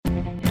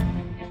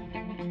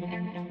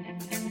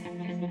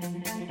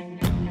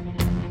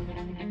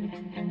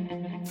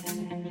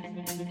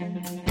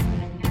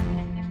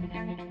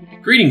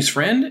Greetings,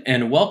 friend,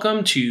 and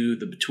welcome to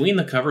the Between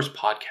the Covers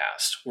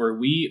podcast, where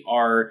we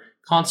are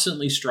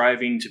constantly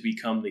striving to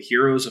become the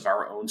heroes of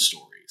our own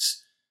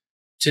stories.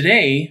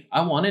 Today,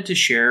 I wanted to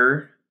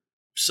share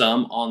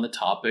some on the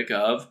topic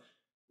of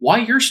why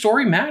your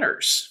story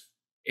matters.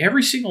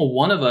 Every single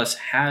one of us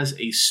has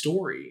a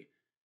story.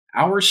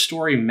 Our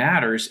story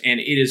matters, and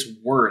it is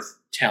worth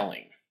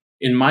telling.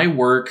 In my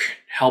work,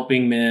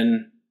 helping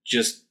men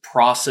just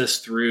process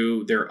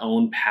through their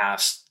own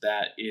past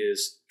that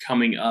is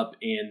coming up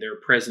in their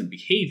present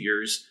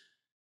behaviors,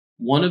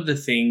 one of the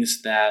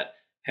things that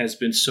has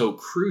been so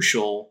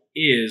crucial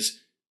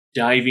is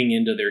diving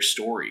into their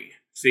story,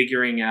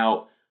 figuring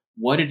out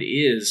what it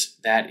is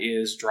that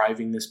is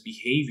driving this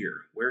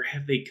behavior. Where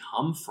have they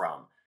come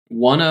from?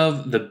 One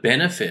of the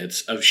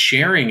benefits of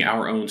sharing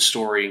our own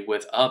story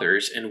with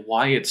others and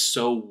why it's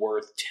so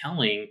worth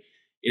telling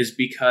is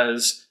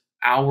because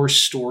our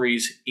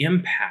stories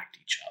impact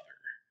each other.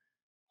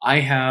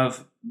 I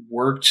have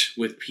worked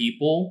with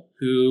people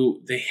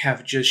who they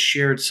have just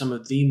shared some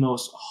of the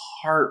most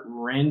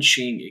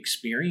heart-wrenching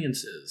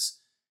experiences,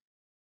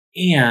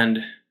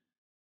 and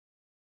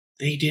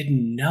they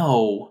didn't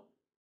know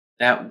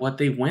that what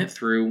they went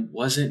through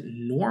wasn't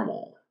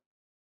normal.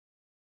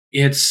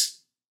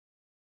 It's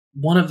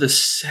one of the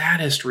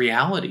saddest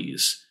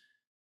realities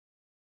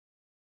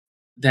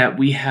that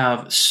we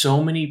have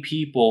so many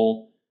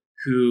people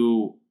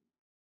who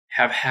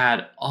have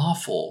had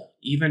awful,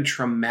 even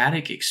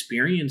traumatic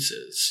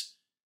experiences.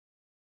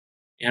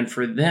 And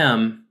for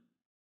them,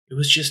 it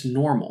was just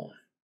normal.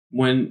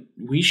 When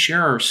we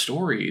share our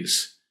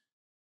stories,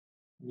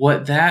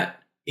 what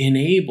that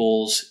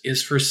enables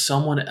is for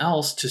someone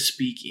else to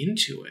speak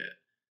into it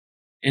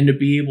and to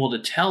be able to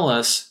tell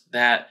us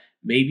that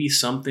maybe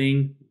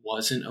something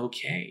wasn't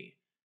okay.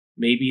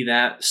 Maybe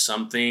that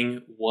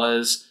something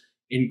was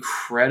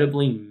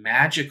incredibly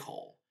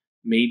magical.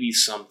 Maybe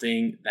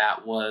something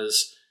that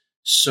was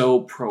so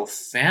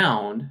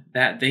profound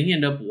that they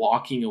end up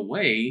walking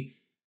away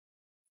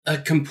a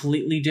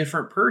completely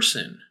different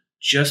person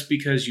just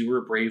because you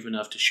were brave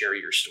enough to share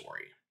your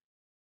story.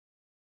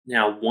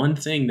 Now, one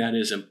thing that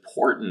is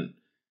important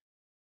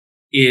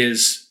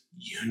is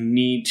you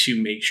need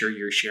to make sure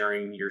you're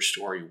sharing your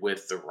story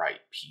with the right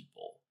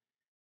people.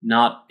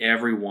 Not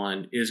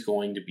everyone is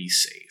going to be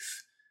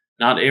safe.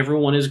 Not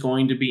everyone is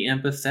going to be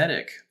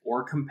empathetic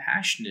or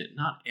compassionate.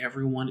 Not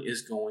everyone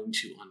is going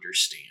to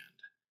understand.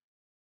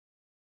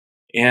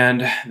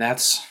 And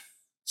that's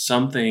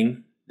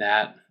something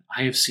that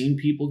I have seen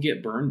people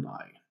get burned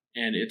by,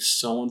 and it's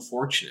so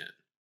unfortunate.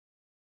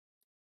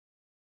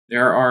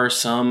 There are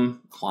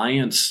some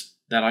clients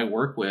that I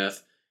work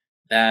with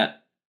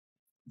that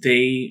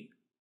they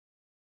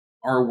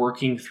are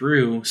working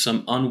through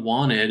some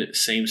unwanted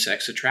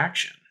same-sex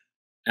attraction.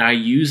 And I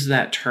use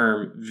that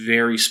term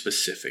very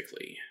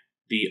specifically,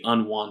 the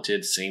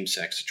unwanted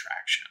same-sex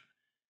attraction.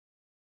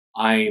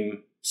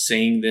 I'm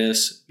saying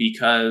this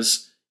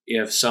because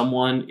if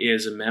someone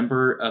is a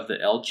member of the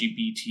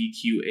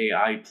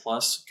LGBTQAI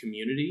plus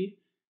community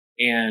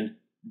and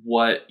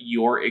what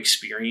you're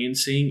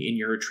experiencing in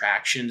your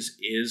attractions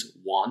is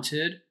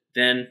wanted,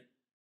 then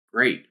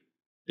great.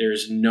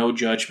 There's no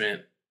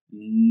judgment,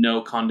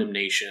 no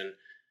condemnation.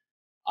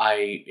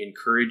 I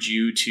encourage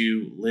you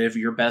to live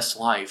your best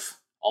life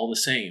all the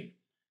same.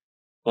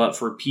 But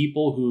for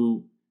people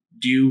who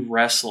do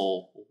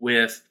wrestle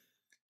with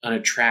an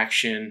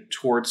attraction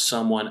towards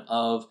someone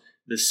of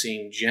the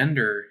same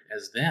gender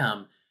as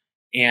them,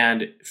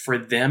 and for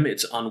them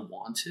it's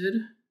unwanted,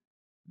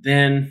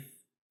 then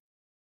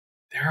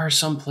there are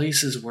some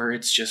places where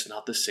it's just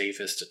not the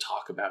safest to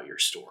talk about your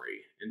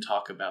story and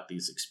talk about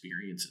these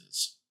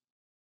experiences.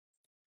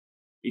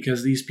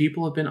 Because these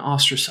people have been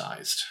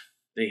ostracized.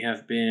 They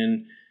have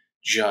been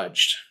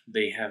judged.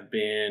 They've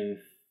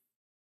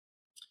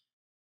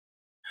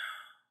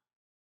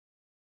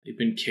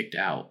been kicked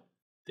out.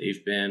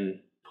 They've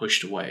been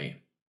pushed away.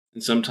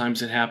 And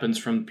sometimes it happens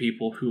from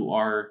people who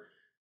are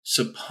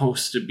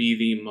supposed to be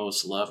the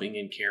most loving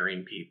and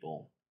caring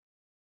people.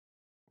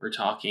 We're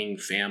talking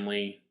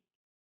family,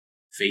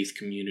 faith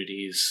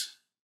communities,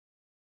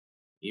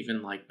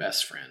 even like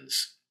best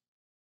friends.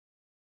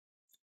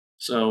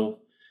 So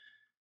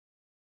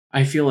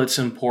I feel it's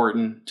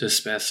important to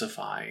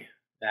specify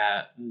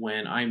that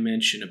when I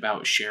mention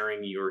about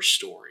sharing your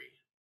story,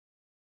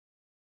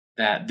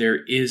 that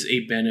there is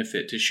a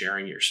benefit to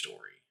sharing your story.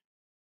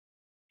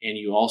 And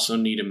you also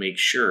need to make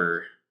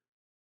sure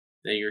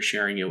that you're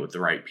sharing it with the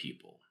right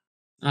people.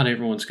 Not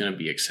everyone's going to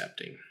be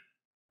accepting.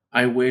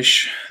 I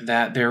wish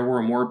that there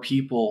were more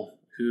people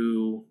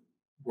who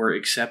were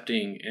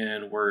accepting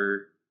and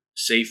were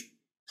safe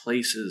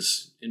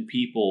places and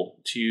people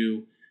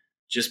to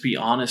just be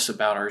honest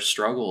about our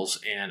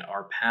struggles and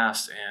our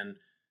past and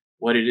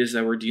what it is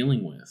that we're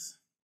dealing with.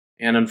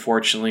 And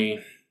unfortunately,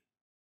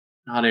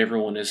 not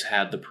everyone has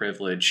had the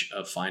privilege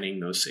of finding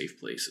those safe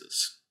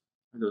places,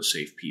 or those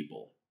safe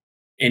people.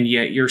 And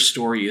yet your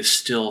story is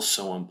still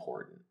so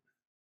important.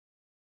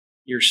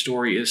 Your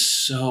story is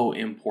so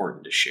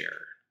important to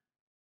share.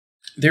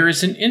 There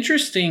is an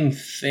interesting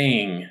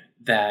thing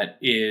that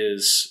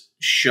is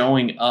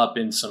showing up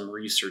in some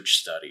research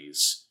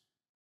studies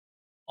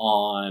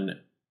on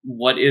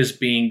what is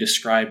being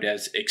described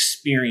as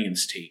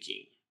experience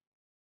taking.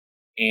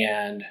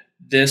 And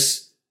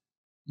this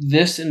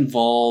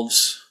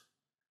involves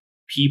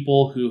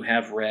people who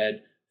have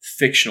read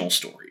fictional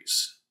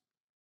stories.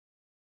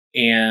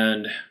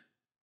 And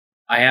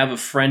I have a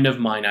friend of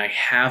mine, I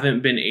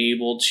haven't been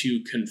able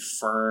to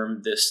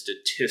confirm this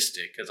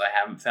statistic because I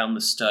haven't found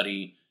the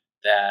study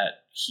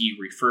that he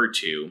referred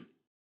to,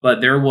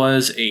 but there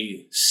was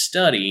a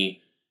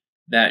study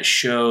that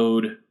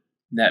showed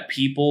that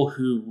people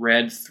who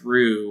read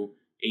through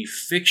a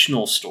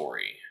fictional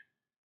story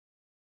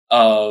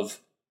of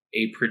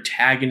a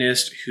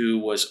protagonist who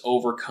was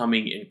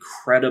overcoming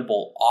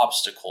incredible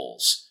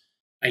obstacles,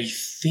 I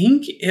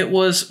think it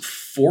was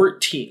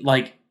 14,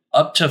 like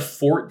up to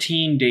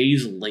 14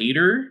 days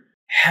later,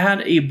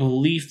 had a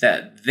belief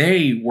that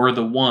they were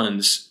the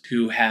ones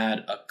who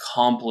had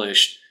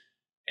accomplished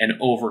and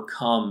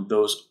overcome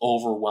those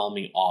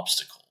overwhelming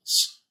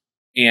obstacles.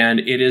 And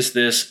it is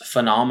this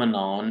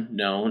phenomenon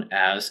known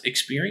as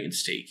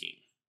experience taking.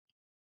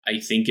 I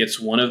think it's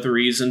one of the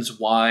reasons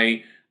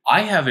why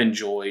I have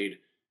enjoyed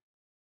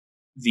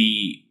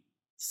the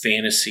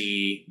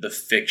fantasy, the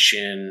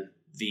fiction,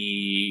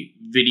 the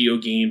video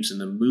games, and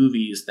the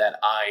movies that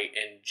I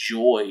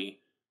enjoy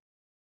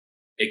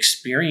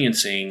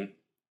experiencing,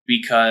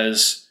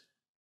 because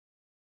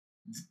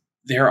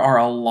there are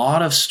a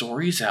lot of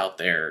stories out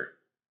there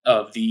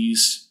of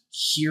these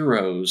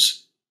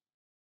heroes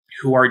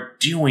who are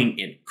doing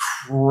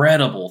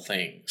incredible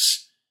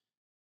things,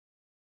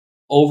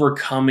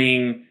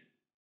 overcoming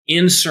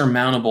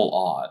insurmountable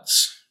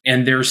odds,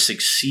 and they're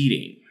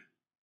succeeding.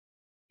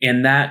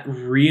 And that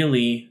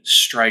really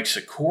strikes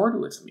a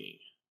chord with me.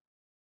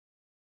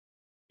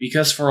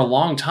 Because for a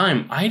long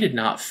time, I did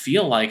not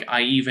feel like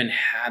I even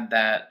had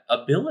that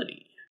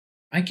ability.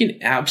 I can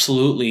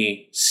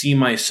absolutely see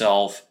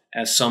myself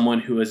as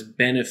someone who has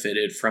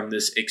benefited from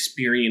this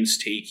experience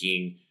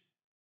taking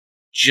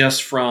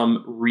just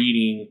from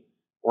reading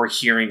or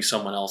hearing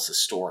someone else's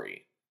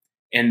story.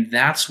 And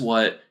that's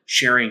what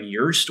sharing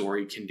your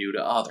story can do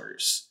to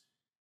others.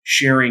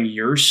 Sharing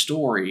your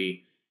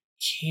story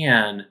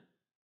can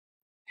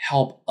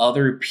help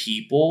other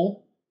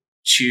people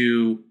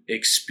to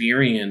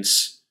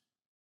experience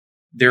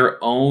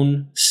their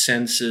own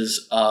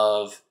senses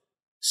of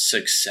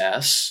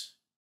success.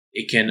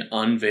 It can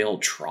unveil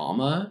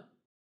trauma.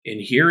 And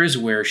here is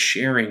where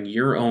sharing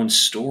your own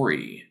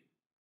story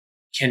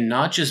can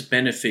not just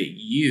benefit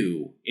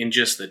you in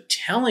just the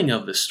telling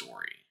of the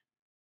story,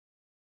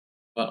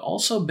 but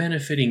also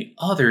benefiting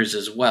others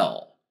as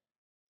well.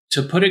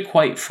 To put it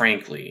quite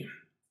frankly,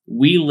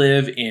 we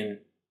live in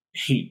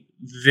a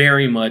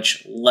very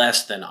much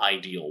less than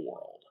ideal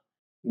world.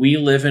 We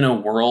live in a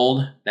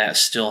world that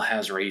still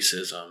has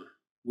racism.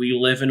 We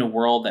live in a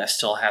world that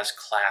still has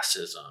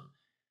classism,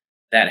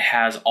 that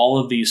has all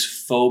of these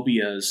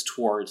phobias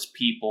towards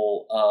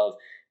people of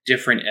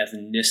different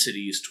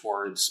ethnicities,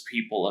 towards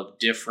people of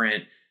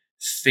different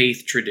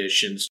faith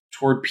traditions,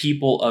 toward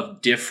people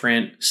of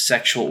different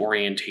sexual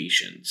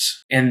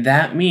orientations. And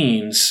that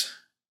means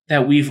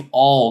that we've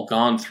all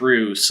gone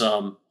through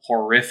some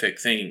horrific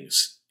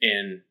things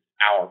in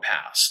our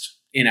past,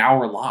 in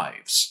our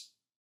lives.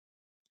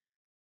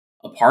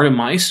 A part of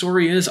my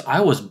story is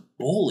I was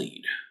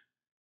bullied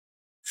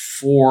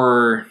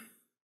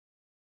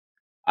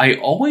I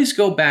always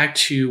go back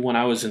to when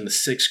I was in the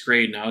 6th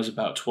grade and I was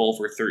about 12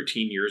 or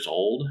 13 years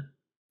old.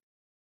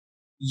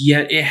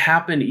 Yet it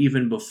happened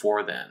even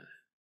before then.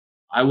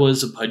 I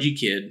was a pudgy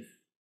kid.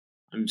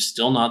 I'm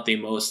still not the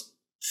most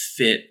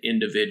fit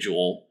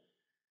individual.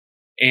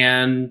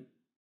 And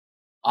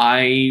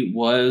I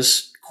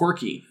was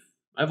quirky.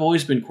 I've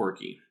always been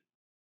quirky.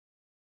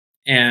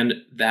 And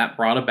that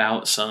brought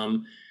about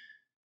some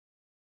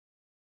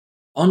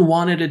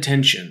unwanted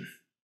attention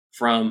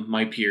from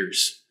my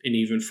peers and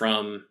even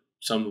from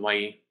some of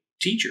my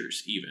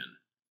teachers even.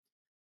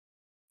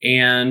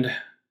 And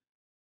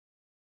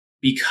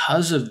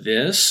because of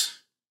this,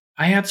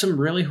 I had some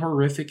really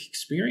horrific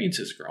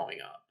experiences growing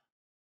up.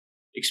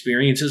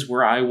 Experiences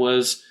where I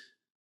was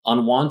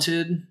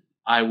unwanted,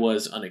 I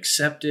was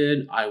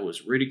unaccepted, I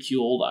was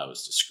ridiculed, I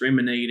was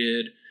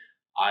discriminated,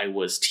 I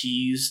was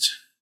teased.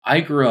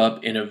 I grew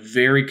up in a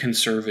very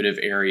conservative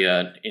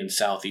area in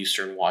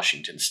southeastern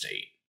Washington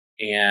state.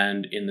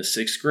 And in the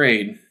 6th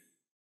grade,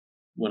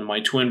 when my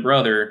twin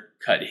brother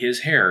cut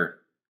his hair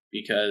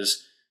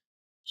because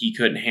he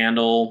couldn't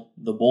handle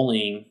the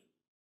bullying,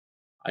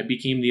 I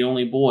became the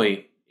only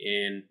boy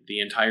in the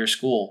entire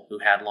school who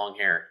had long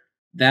hair.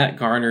 That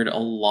garnered a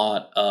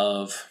lot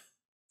of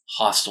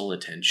hostile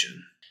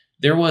attention.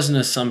 There was an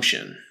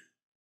assumption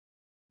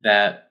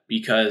that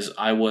because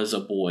I was a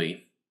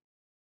boy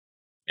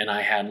and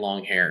I had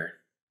long hair,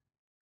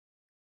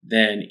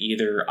 then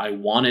either I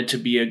wanted to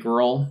be a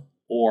girl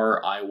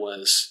or I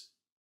was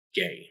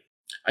gay.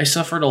 I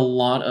suffered a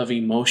lot of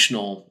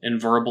emotional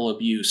and verbal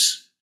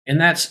abuse, and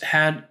that's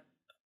had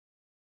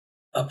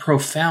a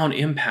profound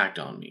impact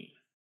on me.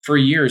 For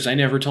years, I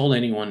never told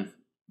anyone,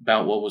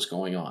 about what was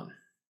going on.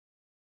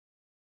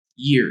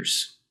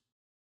 Years,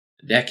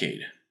 a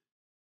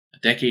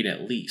decade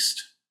at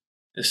least.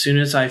 As soon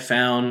as I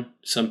found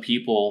some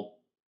people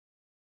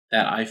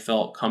that I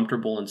felt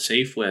comfortable and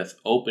safe with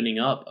opening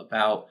up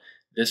about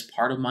this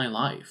part of my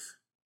life,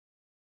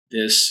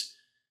 this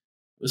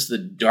was the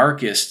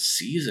darkest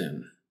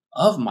season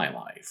of my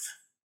life.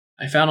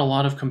 I found a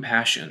lot of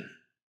compassion.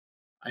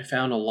 I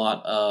found a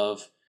lot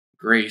of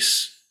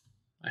grace.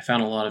 I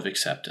found a lot of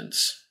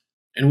acceptance.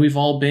 And we've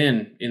all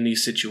been in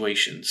these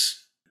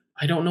situations.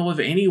 I don't know of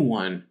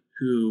anyone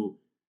who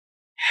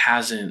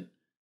hasn't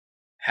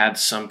had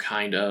some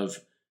kind of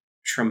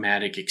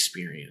traumatic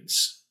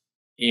experience.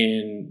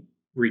 In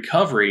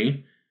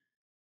recovery,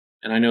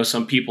 and I know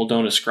some people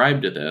don't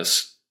ascribe to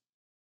this,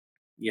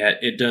 yet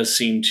it does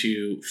seem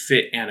to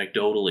fit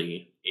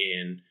anecdotally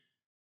in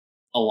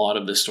a lot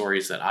of the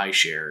stories that I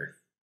share,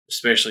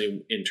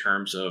 especially in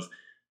terms of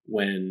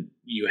when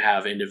you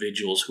have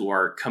individuals who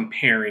are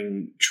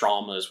comparing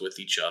traumas with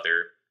each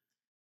other,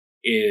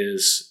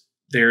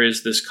 there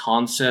is this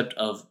concept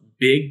of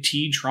big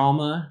T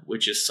trauma,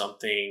 which is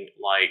something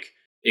like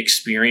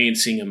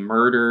experiencing a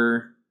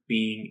murder,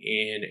 being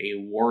in a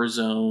war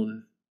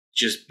zone,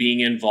 just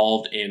being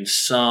involved in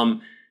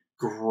some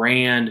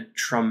grand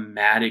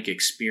traumatic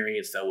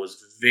experience that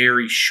was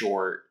very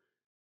short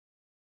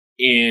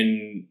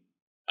in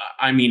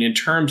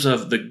terms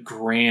of the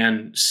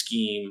grand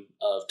scheme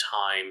of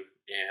time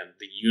and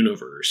the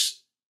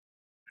universe.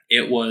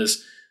 It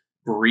was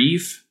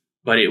brief,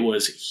 but it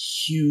was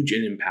huge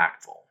and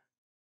impactful.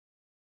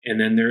 And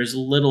then there's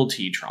little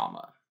T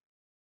trauma.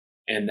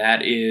 And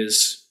that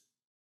is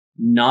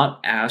not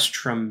as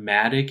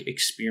traumatic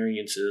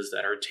experiences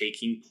that are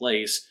taking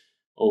place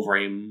over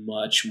a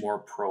much more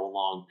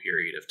prolonged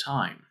period of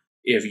time.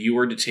 If you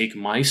were to take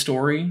my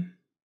story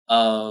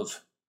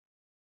of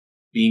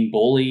being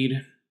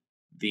bullied,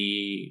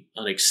 the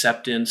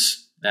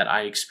unacceptance that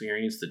I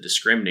experienced, the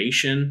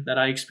discrimination that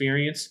I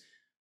experienced,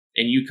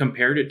 and you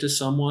compared it to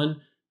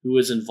someone who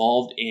is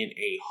involved in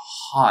a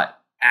hot,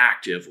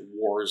 active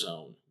war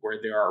zone where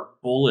there are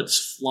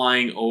bullets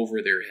flying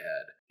over their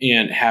head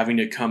and having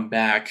to come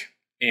back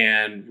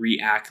and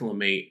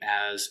reacclimate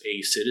as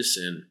a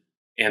citizen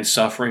and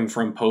suffering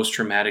from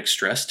post-traumatic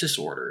stress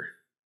disorder,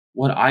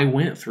 what I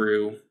went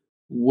through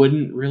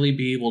wouldn't really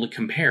be able to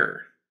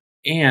compare.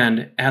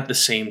 And at the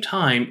same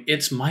time,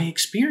 it's my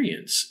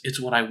experience.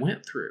 It's what I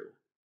went through.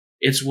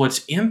 It's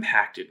what's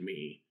impacted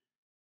me.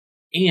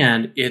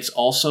 And it's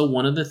also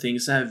one of the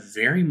things that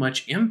very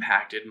much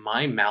impacted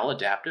my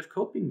maladaptive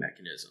coping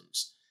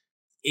mechanisms.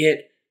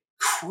 It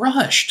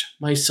crushed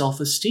my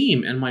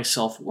self-esteem and my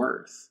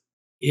self-worth.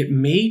 It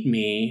made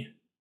me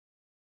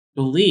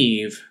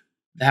believe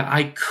that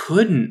I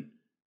couldn't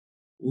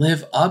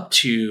live up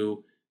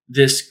to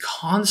this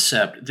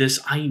concept,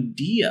 this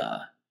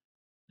idea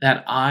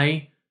that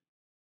I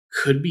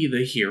could be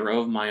the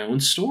hero of my own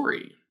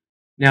story.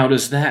 Now,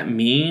 does that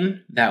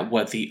mean that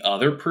what the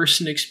other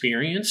person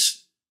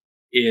experienced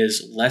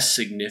is less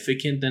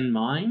significant than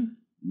mine?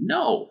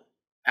 No,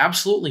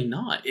 absolutely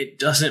not. It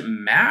doesn't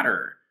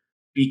matter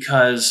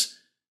because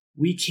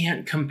we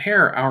can't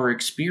compare our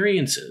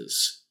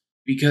experiences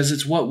because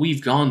it's what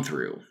we've gone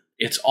through.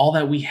 It's all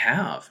that we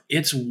have.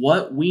 It's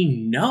what we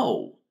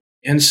know.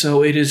 And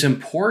so it is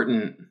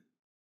important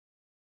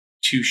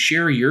to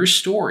share your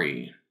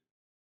story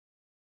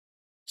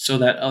so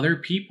that other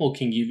people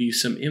can give you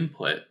some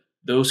input.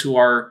 Those who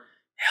are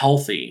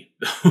healthy,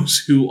 those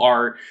who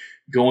are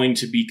going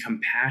to be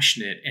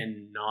compassionate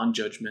and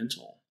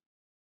non-judgmental.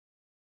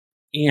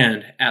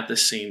 And at the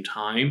same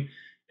time,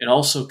 it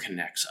also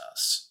connects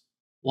us.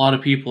 A lot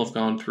of people have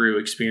gone through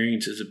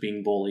experiences of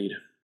being bullied.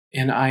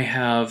 And I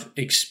have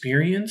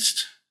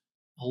experienced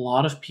a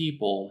lot of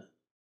people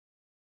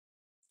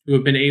who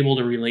have been able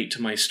to relate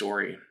to my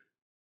story.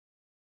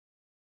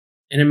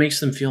 And it makes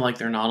them feel like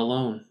they're not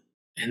alone.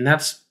 And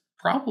that's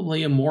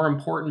probably a more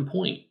important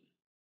point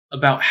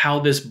about how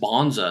this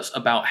bonds us,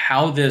 about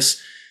how this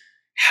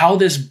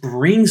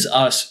brings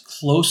us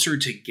closer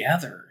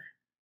together,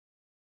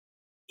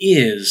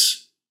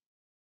 is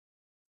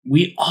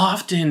we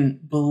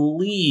often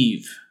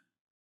believe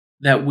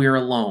that we're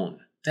alone,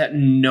 that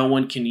no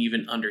one can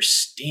even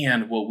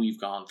understand what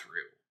we've gone through.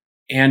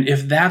 And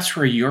if that's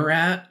where you're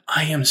at,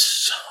 I am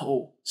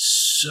so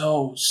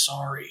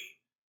sorry.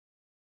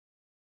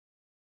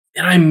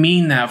 And I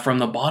mean that from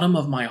the bottom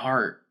of my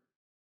heart.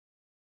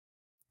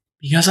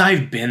 Because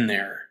I've been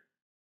there.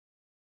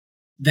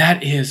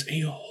 That is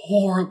a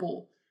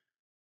horrible,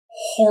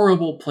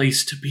 horrible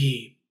place to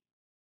be.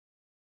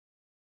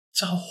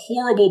 It's a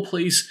horrible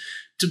place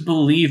to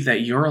believe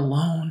that you're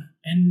alone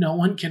and no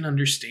one can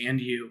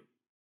understand you.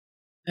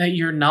 That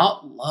you're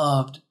not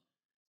loved.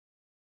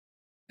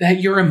 That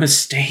you're a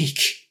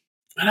mistake.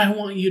 And I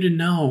want you to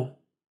know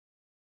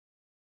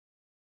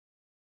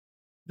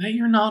that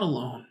you're not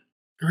alone.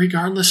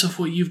 Regardless of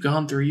what you've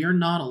gone through, you're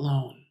not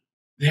alone.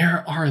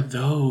 There are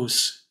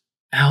those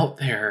out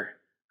there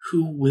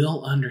who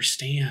will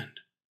understand.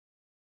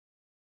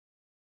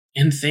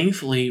 And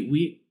thankfully,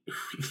 we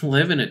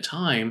live in a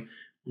time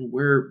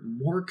we're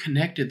more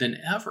connected than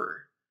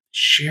ever.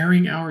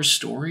 Sharing our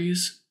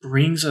stories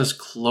brings us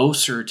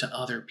closer to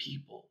other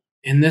people.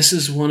 And this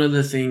is one of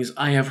the things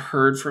I have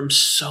heard from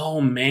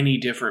so many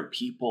different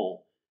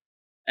people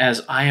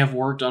as I have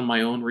worked on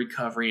my own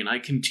recovery, and I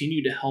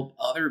continue to help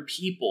other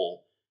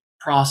people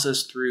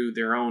process through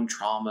their own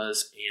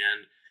traumas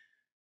and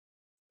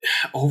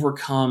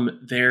overcome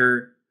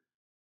their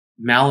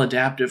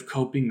maladaptive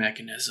coping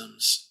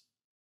mechanisms,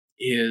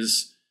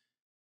 is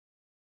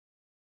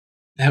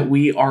that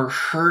we are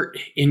hurt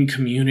in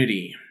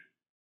community,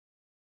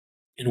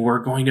 and we're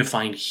going to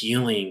find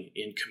healing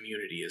in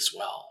community as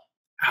well.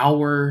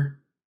 Our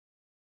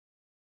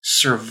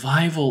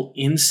survival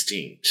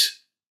instinct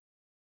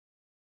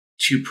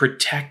to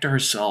protect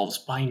ourselves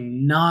by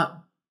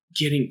not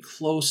getting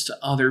close to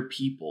other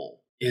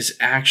people is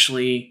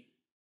actually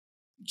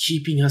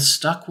keeping us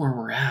stuck where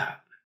we're at.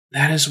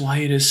 That is why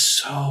it is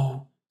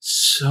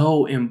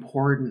so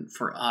important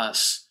for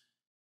us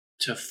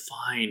to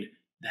find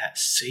that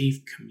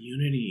safe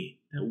community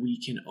that we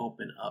can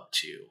open up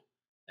to,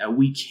 that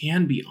we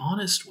can be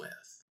honest with.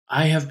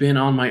 I have been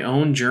on my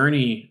own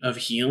journey of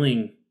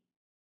healing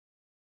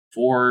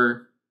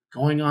for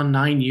going on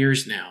 9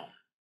 years now.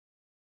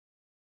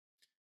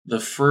 The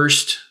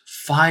first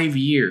 5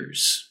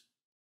 years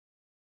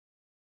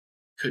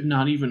could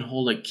not even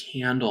hold a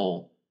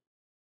candle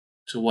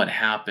to what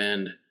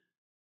happened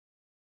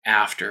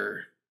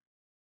after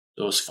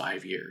those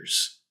 5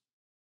 years.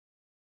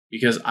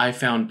 Because I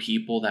found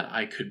people that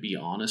I could be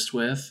honest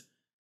with,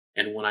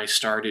 and when I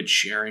started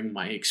sharing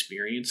my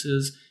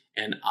experiences,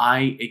 and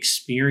I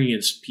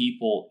experienced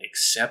people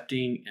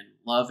accepting and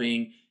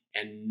loving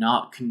and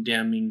not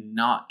condemning,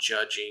 not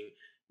judging,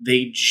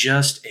 they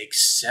just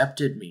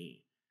accepted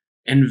me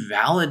and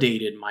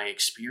validated my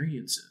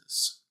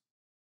experiences.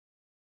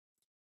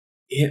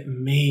 It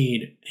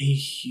made a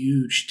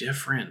huge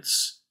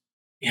difference,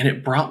 and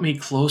it brought me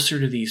closer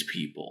to these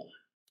people.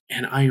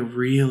 And I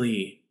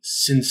really,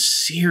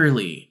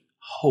 sincerely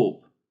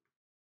hope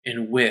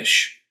and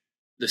wish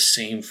the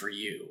same for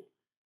you,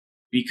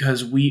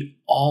 because we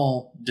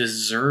all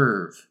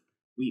deserve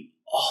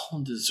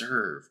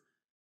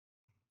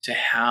to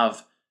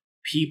have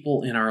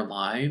people in our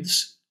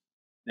lives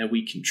that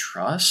we can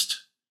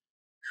trust,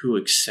 who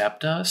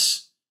accept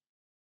us,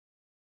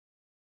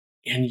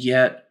 and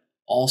yet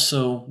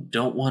also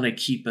don't want to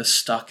keep us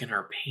stuck in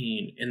our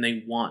pain, and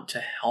they want to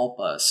help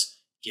us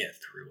get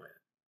through it.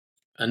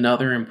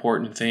 Another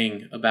important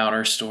thing about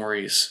our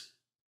stories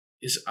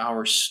is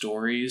our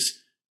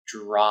stories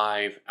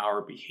drive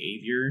our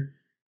behavior,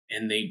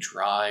 and they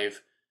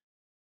drive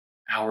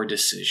our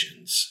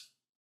decisions.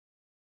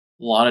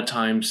 A lot of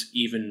times,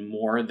 even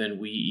more than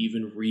we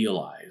even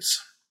realize.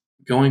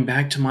 Going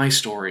back to my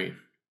story,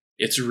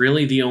 it's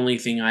really the only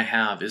thing I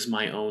have is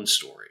my own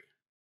story.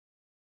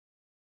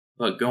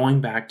 But going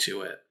back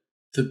to it,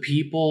 the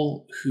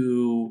people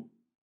who,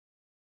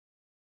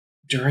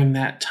 during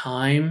that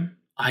time,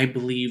 I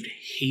believed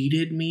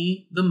hated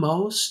me the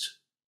most,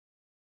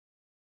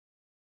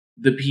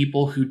 the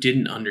people who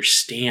didn't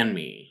understand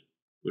me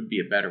would be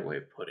a better way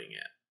of putting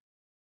it.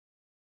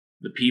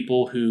 The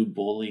people who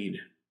bullied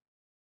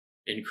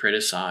and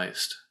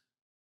criticized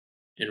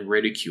and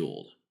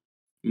ridiculed.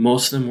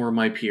 Most of them were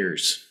my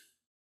peers.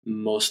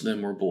 Most of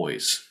them were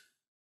boys.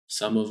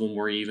 Some of them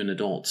were even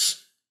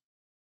adults,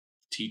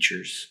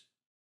 teachers,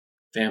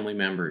 family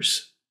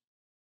members.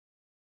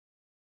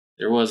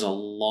 There was a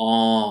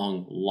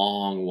long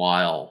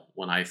while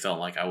when I felt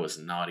like I was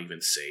not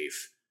even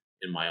safe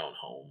in my own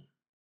home.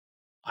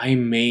 I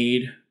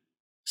made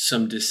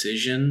some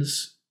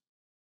decisions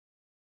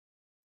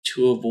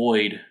to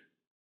avoid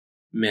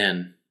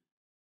men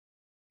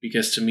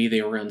because to me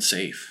they were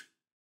unsafe.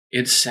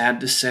 It's sad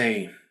to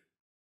say,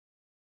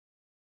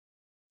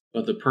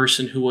 but the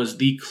person who was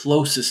the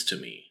closest to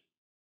me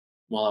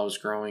while I was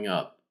growing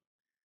up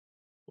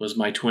was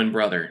my twin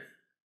brother.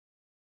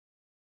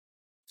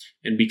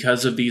 And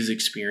because of these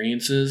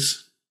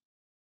experiences,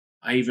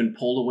 I even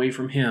pulled away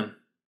from him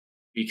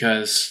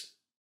because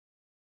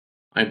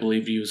I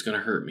believed he was going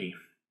to hurt me.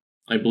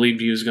 I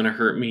believed he was going to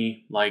hurt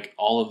me like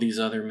all of these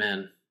other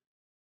men.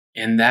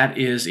 And that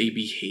is a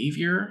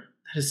behavior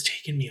that has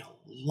taken me a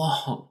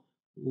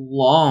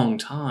long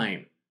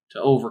time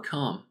to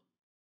overcome.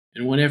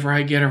 And whenever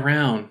I get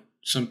around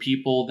some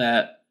people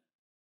that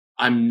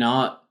I'm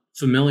not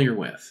familiar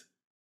with,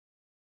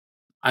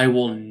 I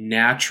will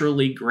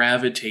naturally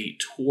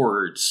gravitate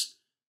towards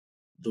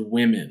the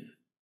women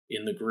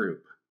in the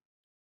group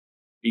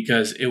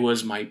because it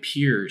was my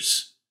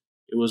peers,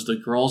 it was the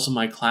girls in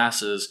my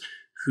classes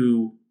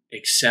who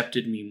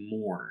accepted me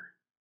more.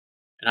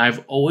 And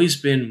I've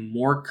always been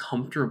more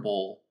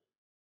comfortable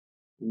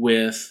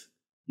with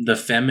the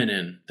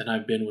feminine than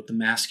I've been with the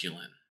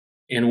masculine.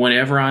 And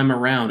whenever I'm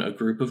around a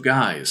group of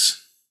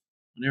guys,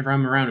 whenever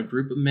I'm around a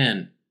group of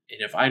men,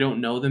 and if I don't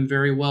know them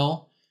very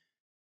well,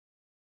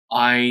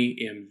 I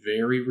am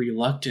very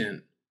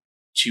reluctant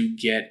to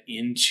get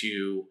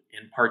into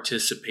and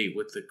participate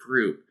with the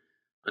group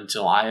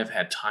until I have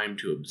had time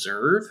to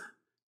observe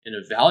and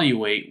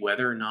evaluate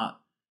whether or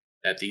not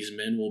that these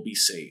men will be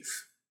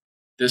safe.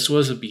 This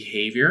was a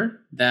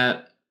behavior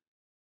that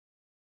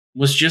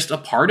was just a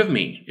part of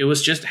me. It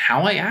was just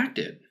how I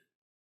acted.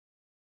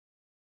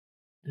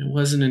 And it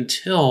wasn't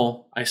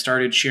until I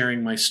started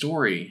sharing my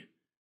story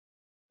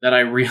that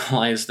I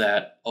realized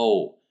that,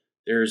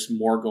 there's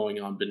more going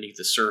on beneath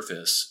the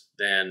surface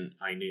than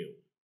I knew.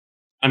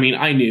 I mean,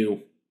 I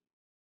knew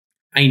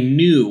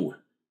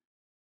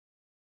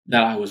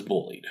that I was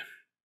bullied.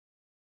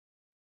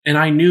 And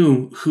I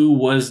knew who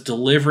was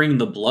delivering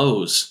the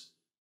blows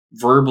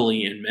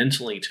verbally and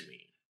mentally to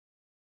me.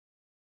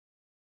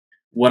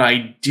 What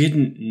I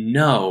didn't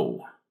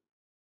know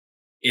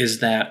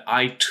is that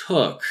I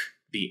took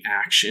the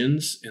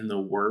actions and the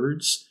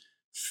words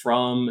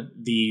from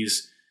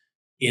these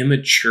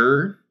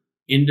immature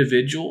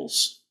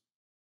individuals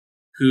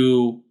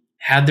who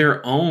had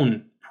their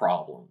own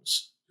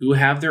problems, who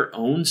have their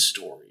own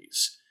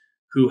stories,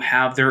 who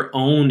have their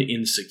own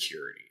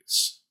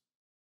insecurities.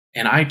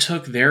 And I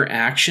took their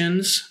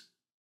actions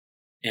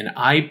and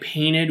I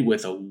painted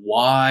with a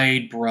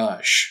wide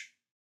brush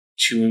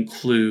to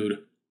include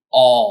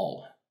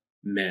all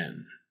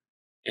men.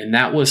 And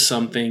that was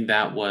something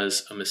that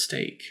was a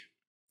mistake.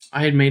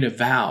 I had made a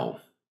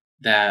vow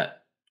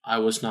that I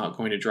was not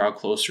going to draw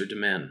closer to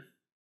men.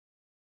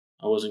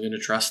 I wasn't going to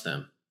trust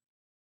them.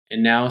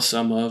 And now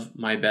some of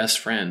my best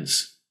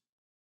friends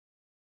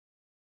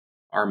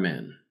are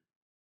men.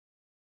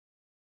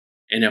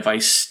 And if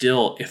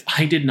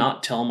I did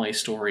not tell my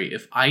story,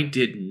 if I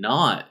did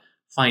not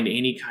find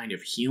any kind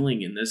of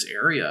healing in this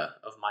area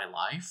of my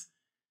life,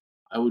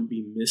 I would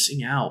be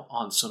missing out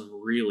on some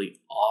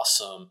really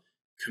awesome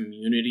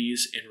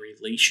communities and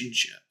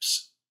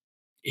relationships.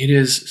 It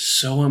is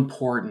so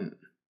important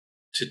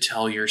to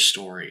tell your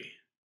story.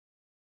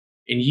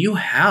 And you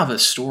have a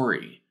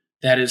story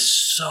that is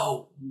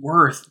so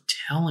worth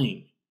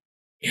telling.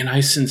 And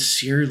I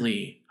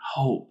sincerely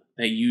hope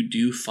that you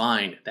do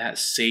find that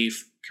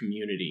safe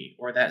community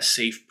or that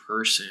safe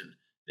person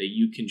that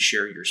you can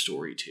share your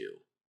story to.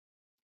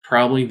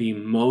 Probably the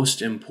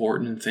most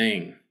important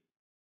thing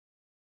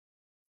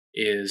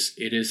is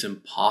it is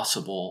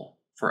impossible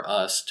for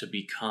us to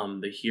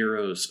become the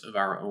heroes of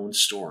our own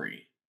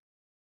story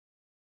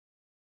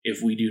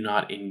if we do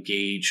not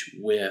engage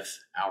with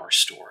our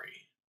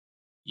story.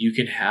 You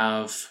can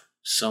have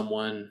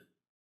someone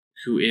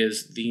who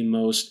is the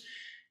most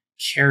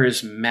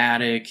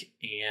charismatic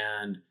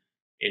and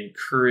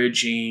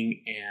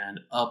encouraging and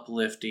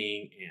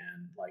uplifting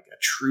and like a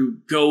true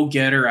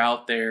go-getter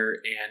out there,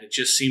 and it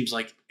just seems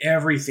like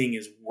everything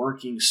is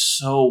working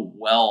so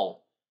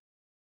well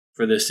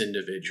for this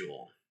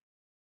individual.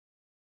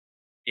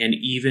 And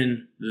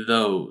even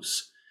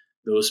those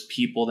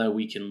people that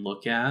we can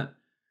look at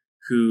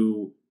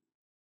who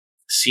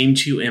seem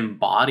to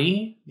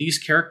embody these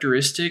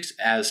characteristics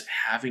as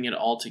having it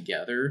all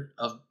together,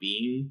 of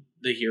being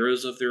the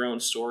heroes of their own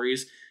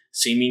stories,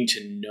 seeming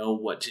to know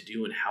what to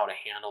do and how to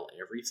handle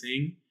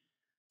everything.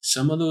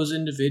 Some of those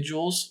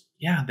individuals,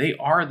 they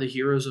are the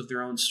heroes of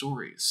their own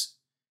stories.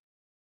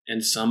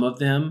 And some of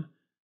them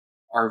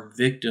are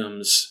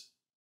victims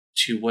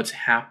to what's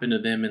happened to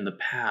them in the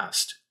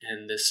past.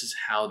 And this is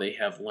how they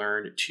have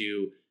learned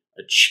to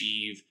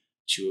achieve,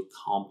 to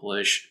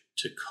accomplish,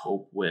 to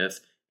cope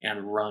with,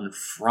 and run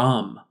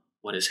from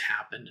what has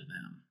happened to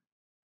them.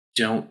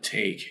 Don't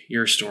take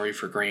your story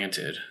for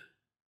granted.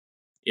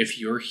 If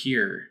you're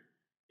here,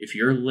 if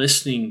you're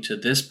listening to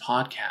this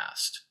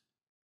podcast,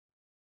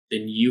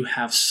 then you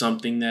have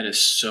something that is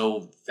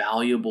so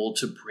valuable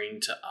to bring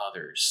to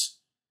others.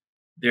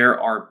 There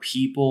are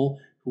people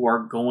who are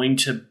going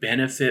to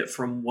benefit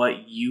from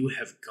what you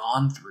have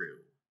gone through.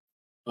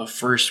 But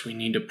first, we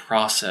need to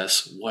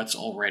process what's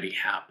already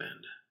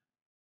happened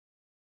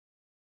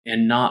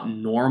and not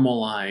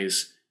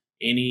normalize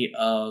any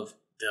of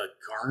the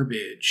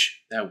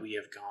garbage that we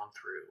have gone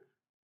through.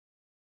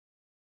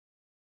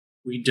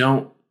 We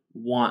don't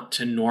want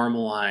to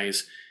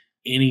normalize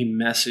any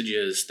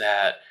messages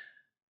that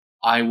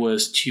I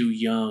was too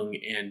young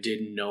and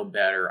didn't know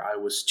better. I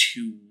was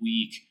too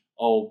weak.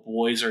 Oh,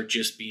 boys are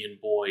just being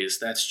boys.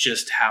 That's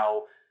just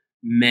how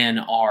men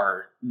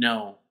are.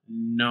 No.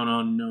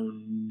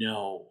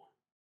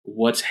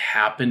 What's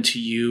happened to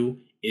you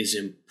is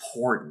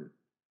important.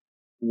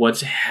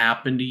 What's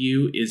happened to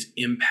you is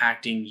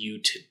impacting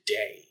you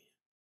today.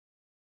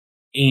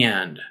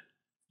 And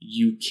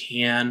you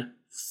can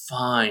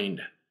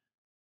find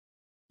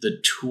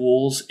the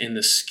tools and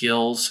the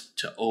skills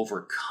to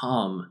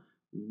overcome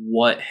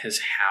what has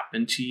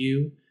happened to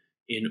you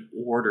in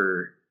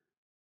order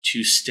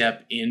to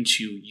step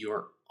into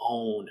your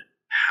own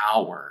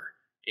power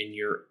and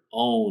your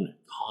own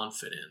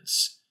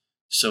confidence,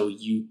 so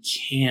you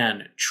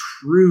can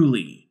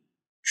truly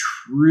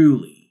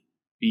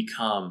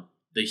become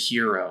the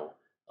hero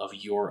of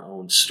your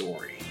own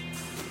story.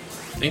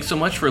 Thanks so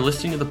much for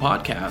listening to the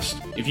podcast.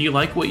 If you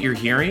like what you're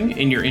hearing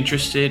and you're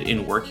interested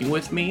in working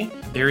with me,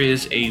 there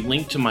is a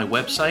link to my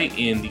website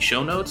in the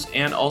show notes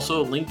and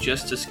also a link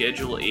just to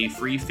schedule a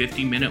free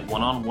 50-minute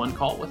one-on-one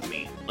call with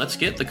me. Let's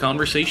get the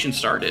conversation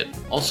started.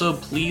 Also,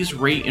 please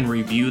rate and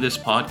review this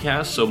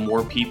podcast so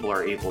more people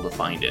are able to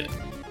find it.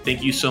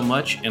 Thank you so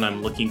much, and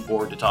I'm looking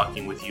forward to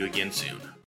talking with you again soon.